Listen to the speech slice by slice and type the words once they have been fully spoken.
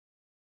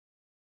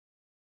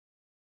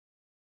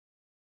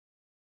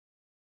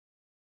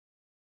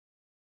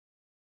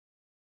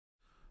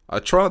I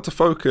try not to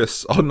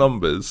focus on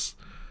numbers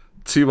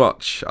too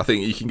much. I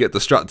think you can get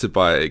distracted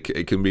by it.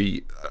 It can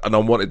be an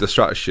unwanted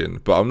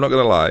distraction. But I'm not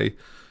going to lie,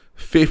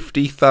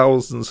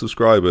 50,000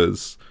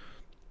 subscribers,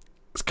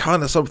 it's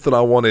kind of something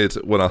I wanted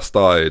when I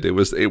started. It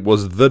was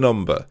the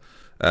number.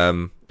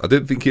 I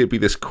didn't think it'd be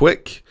this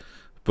quick,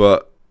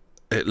 but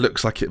it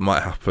looks like it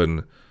might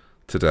happen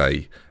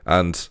today.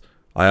 And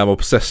I am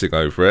obsessing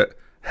over it,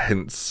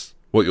 hence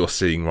what you're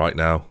seeing right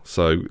now.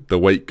 So the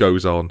wait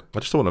goes on. I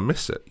just don't want to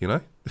miss it, you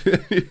know?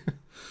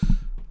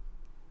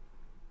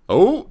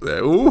 Oh,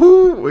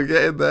 ooh, we're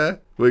getting there.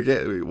 We're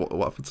getting. What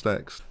happens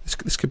next?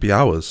 This could be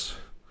hours.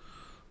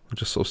 I'm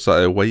just sort of sat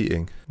here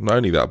waiting. Not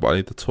only that, but I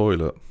need the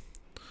toilet.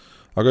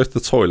 I'll go to the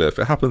toilet. If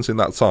it happens in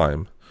that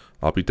time,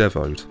 I'll be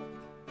devoed.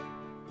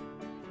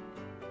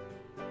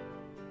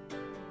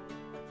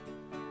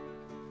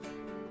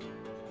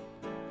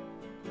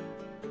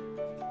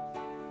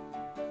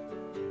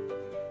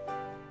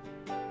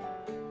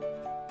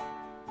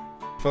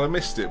 If I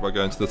missed it by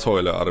going to the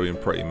toilet, I'd have been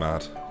pretty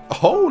mad.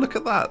 Oh, look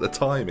at that. The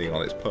timing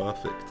on it's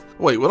perfect.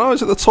 Wait, when I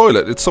was at the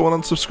toilet, did someone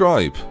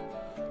unsubscribe?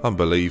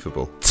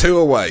 Unbelievable. 2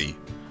 away.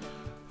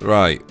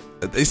 Right.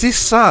 Is this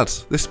sad?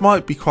 This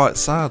might be quite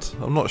sad.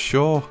 I'm not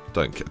sure.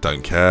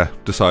 Don't care.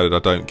 Decided I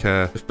don't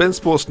care. If Ben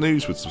Sports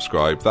News would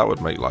subscribe, that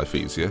would make life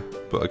easier.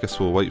 But I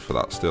guess we'll wait for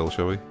that still,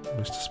 shall we?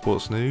 Mr.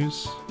 Sports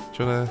News,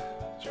 do you wanna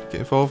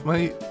get involved,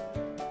 mate?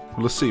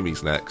 Well,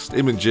 Assimi's next.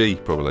 Him and G,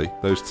 probably.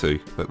 Those two.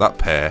 That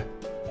pair.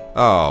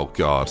 Oh,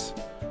 God.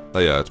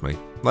 They heard me.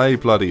 They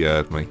bloody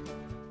heard me.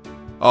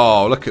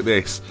 Oh, look at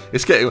this.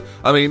 It's getting...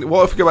 I mean,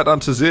 what if we go back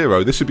down to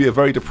 0? This would be a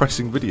very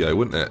depressing video,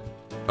 wouldn't it?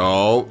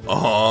 Oh.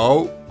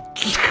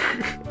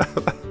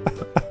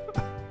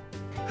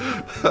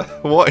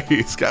 What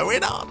is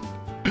going on?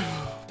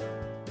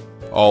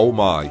 Oh,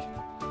 my.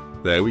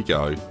 There we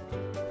go.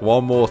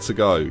 One more to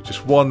go.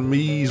 Just one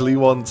measly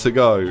one to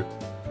go.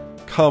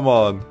 Come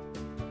on.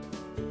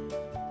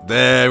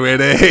 There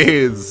it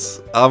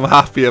is. I'm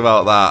happy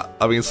about that.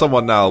 I mean,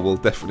 someone now will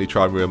definitely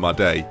try and ruin my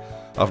day.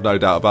 I've no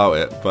doubt about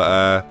it.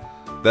 But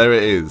there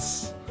it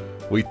is.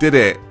 We did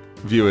it,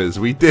 viewers.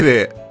 We did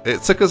it.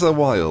 It took us a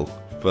while,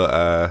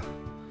 but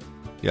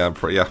yeah, I'm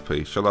pretty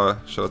happy. Shall I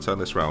turn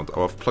this round?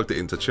 Oh, I've plugged it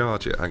in to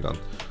charge it. Hang on.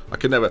 I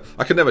can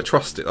never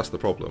trust it. That's the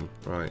problem.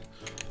 Right.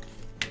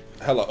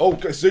 Hello. Oh,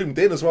 it's zoomed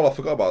in as well. I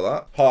forgot about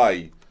that.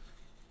 Hi.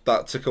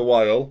 That took a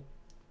while,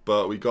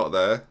 but we got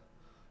there.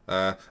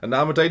 And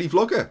now I'm a daily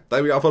vlogger.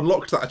 There we are. I've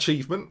unlocked that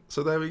achievement.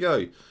 So there we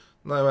go.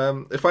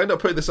 Now, if I end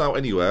up putting this out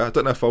anywhere, I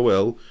don't know if I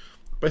will.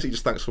 Basically,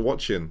 just thanks for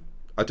watching.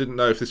 I didn't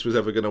know if this was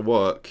ever going to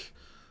work.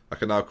 I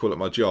can now call it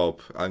my job.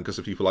 And because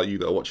of people like you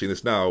that are watching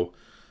this now,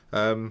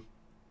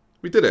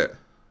 we did it.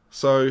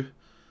 So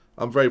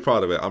I'm very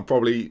proud of it. I'm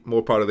probably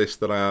more proud of this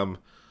than I am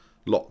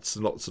lots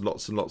and lots and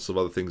lots and lots of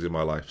other things in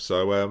my life.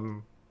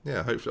 So,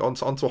 yeah, hopefully on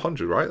to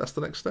 100, right? That's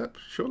the next step,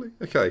 surely?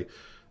 Okay.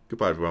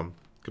 Goodbye, everyone.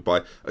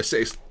 Goodbye.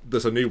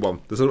 There's a new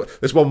one.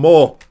 There's one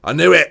more. I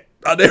knew it.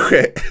 I knew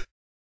it.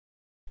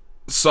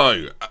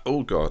 So,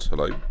 oh God,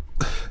 hello.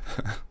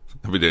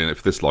 I've been doing it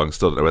for this long,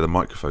 still don't know where the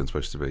microphone's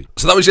supposed to be.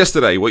 So that was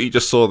yesterday, what you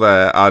just saw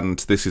there, and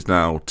this is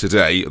now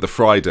today, the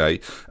Friday.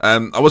 I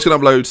was going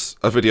to upload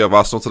a video of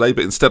Arsenal today,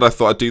 but instead I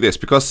thought I'd do this,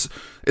 because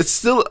it's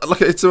still,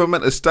 like, it's a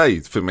momentous day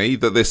for me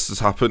that this has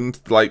happened,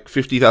 like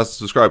 50,000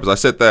 subscribers. I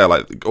said there,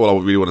 like, all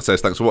I really want to say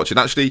is thanks for watching.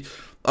 Actually,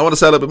 I want to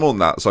say a little bit more than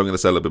that, so I'm going to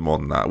say a little bit more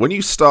than that. When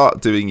you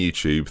start doing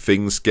YouTube,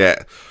 things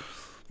get...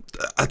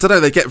 I don't know,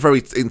 they get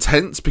very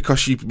intense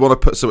because you want to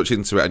put so much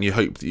into it and you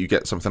hope that you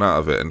get something out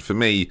of it. And for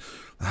me,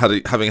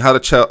 having had a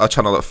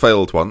channel that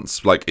failed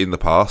once, like in the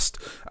past,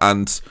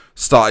 and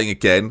starting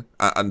again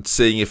and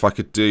seeing if I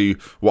could do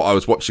what I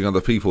was watching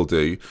other people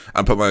do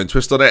and put my own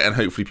twist on it and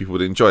hopefully people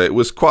would enjoy it,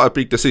 was quite a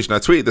big decision. I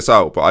tweeted this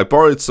out, but I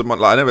borrowed some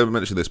money. Like, I never ever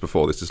mentioned this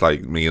before. This is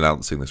like me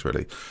announcing this,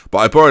 really. But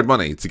I borrowed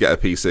money to get a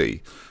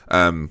PC.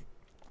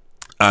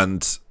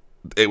 And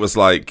it was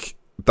like...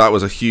 that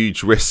was a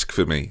huge risk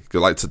for me.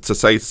 Like to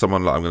say to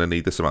someone, like, I'm going to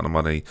need this amount of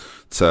money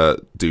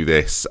to do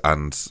this,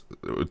 and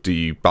do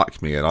you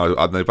back me?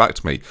 And they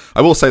backed me.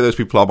 I will say those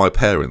people are my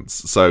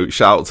parents, so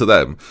shout out to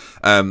them.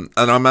 And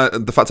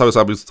the fact I was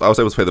able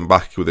to pay them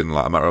back within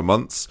like a matter of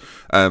months,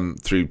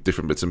 through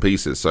different bits and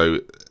pieces.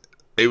 So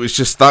it was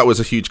just, that was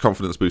a huge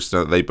confidence boost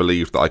that they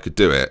believed that I could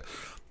do it.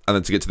 And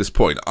then to get to this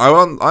point, I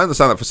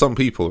understand that for some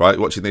people, right,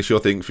 watching this, you'll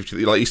think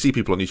 50, like you see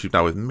people on YouTube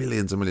now with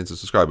millions and millions of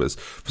subscribers.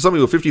 For some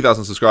people,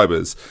 50,000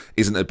 subscribers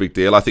isn't a big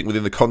deal. I think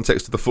within the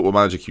context of the Football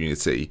Manager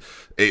community,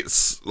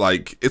 it's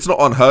like, it's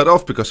not unheard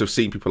of because we've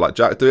seen people like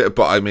Jack do it.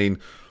 But I mean,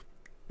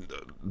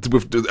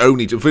 we've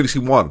only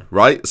seen one,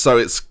 right? So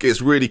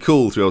it's really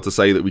cool to be able to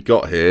say that we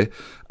got here,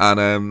 and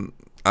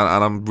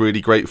I'm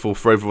really grateful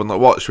for everyone that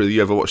watched. Whether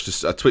you ever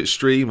watched a Twitch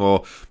stream,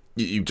 or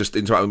you just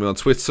interact with me on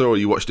Twitter, or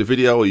you watched a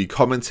video, or you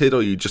commented,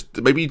 or you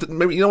just maybe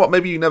you know what,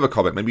 maybe you never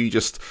comment, maybe you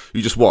just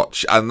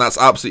watch, and that's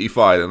absolutely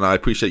fine. And I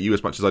appreciate you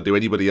as much as I do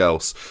anybody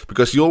else,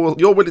 because you're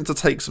willing to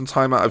take some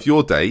time out of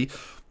your day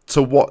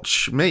to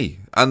watch me.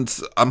 And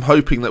I'm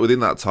hoping that within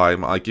that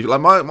time, I give,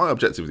 like, my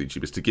objective with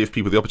YouTube is to give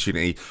people the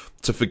opportunity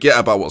to forget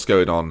about what's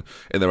going on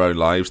in their own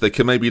lives. They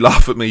can maybe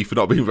laugh at me for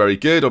not being very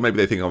good, or maybe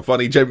they think I'm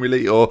funny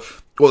generally, or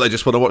they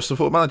just want to watch the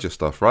Football Manager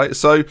stuff, right?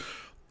 So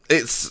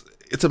it's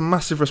a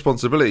massive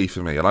responsibility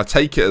for me, and I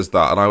take it as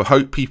that, and I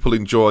hope people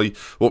enjoy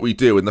what we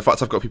do. And the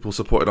fact I've got people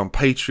supported on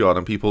Patreon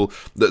and people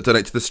that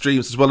donate to the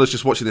streams, as well as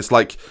just watching this,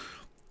 like,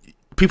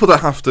 people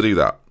don't have to do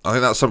that. I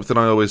think that's something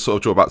I always sort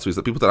of draw back to, is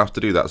that people don't have to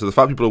do that. So the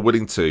fact people are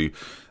willing to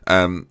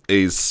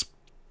is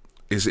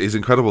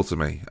incredible to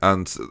me,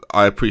 and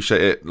I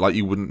appreciate it like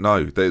you wouldn't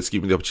know. That it's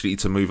given me the opportunity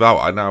to move out.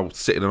 I now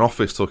sit in an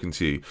office talking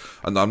to you,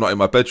 and I'm not in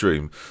my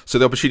bedroom. So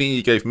the opportunity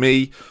you gave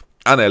me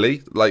and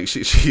Ellie, like,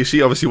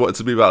 she obviously wanted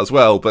to move out as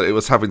well, but it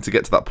was having to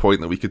get to that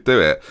point that we could do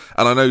it.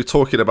 And I know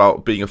talking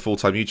about being a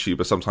full-time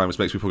YouTuber sometimes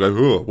makes people go,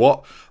 oh,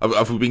 what?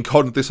 Have we been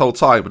conned this whole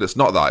time? But it's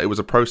not that. It was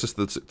a process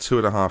that took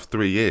 2.5,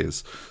 3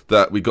 years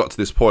that we got to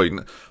this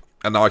point.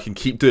 And now I can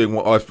keep doing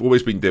what I've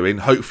always been doing,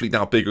 hopefully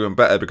now bigger and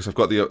better, because I've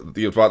got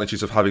the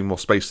advantages of having more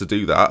space to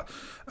do that.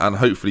 And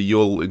hopefully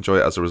you'll enjoy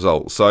it as a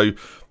result. So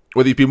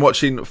whether you've been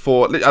watching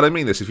for, I don't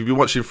mean this, if you've been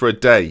watching for a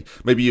day,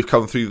 maybe you've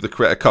come through the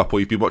Creator Cup, or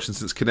you've been watching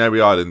since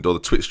Canary Island, or the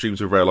Twitch streams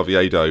with Real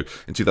Oviedo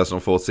in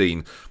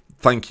 2014,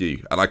 thank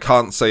you. And I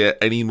can't say it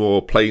any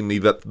more plainly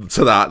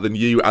to that than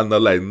you and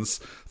the Lens.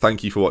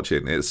 Thank you for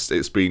watching.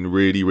 It's been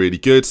really, really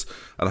good.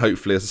 And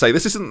hopefully, as I say,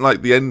 this isn't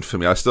like the end for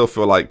me. I still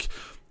feel like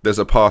there's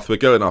a path we're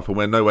going up, and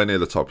we're nowhere near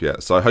the top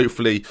yet. So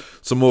hopefully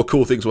some more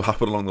cool things will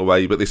happen along the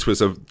way. But this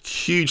was a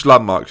huge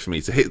landmark for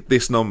me to hit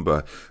this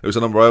number. It was a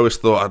number I always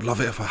thought I'd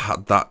love it if I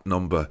had that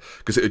number,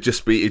 because it would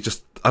just be,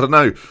 I don't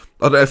know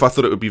if I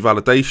thought it would be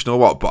validation or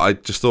what, but I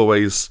just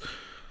always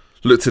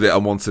looked at it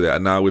and wanted it,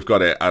 and now we've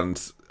got it,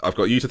 and I've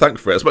got you to thank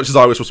for it. As much as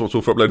I was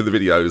responsible for uploading the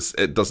videos,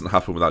 it doesn't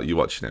happen without you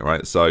watching it,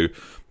 right? So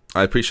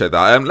I appreciate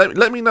that.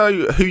 Let me know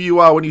who you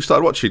are when you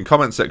started watching.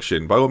 Comment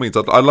section, by all means.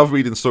 I love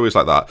reading stories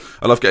like that.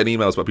 I love getting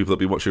emails about people that have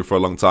been watching for a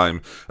long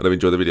time and have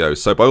enjoyed the videos.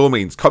 So by all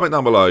means, comment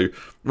down below.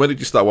 When did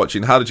you start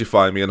watching? How did you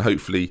find me? And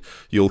hopefully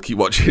you'll keep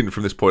watching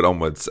from this point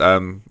onwards.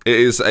 It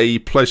is a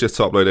pleasure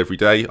to upload every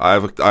day. I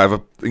have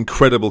an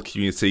incredible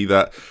community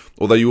that,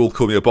 although you all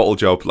call me a bottle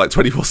job like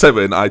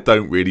 24/7, I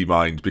don't really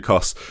mind,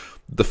 because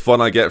the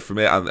fun I get from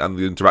it and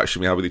the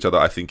interaction we have with each other,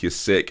 I think, is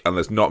sick. And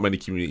there's not many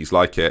communities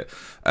like it,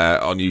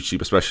 on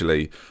YouTube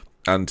especially.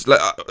 And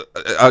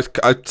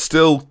I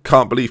still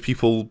can't believe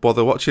people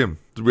bother watching.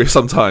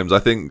 Sometimes I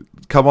think,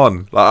 come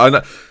on, like, I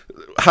know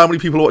how many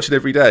people are watching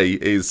every day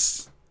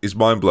is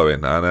mind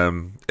blowing,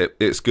 and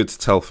it's good to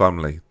tell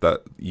family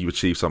that you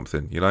achieve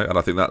something, you know. And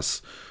I think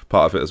that's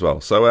part of it as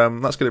well. So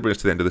that's going to bring us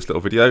to the end of this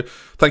little video.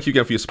 Thank you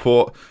again for your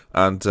support,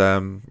 and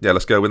yeah,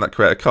 let's go win that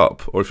Creator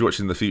Cup. Or if you're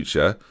watching in the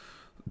future,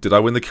 did I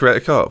win the Creator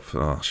Cup?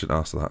 Oh, I shouldn't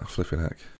ask that. Flipping heck.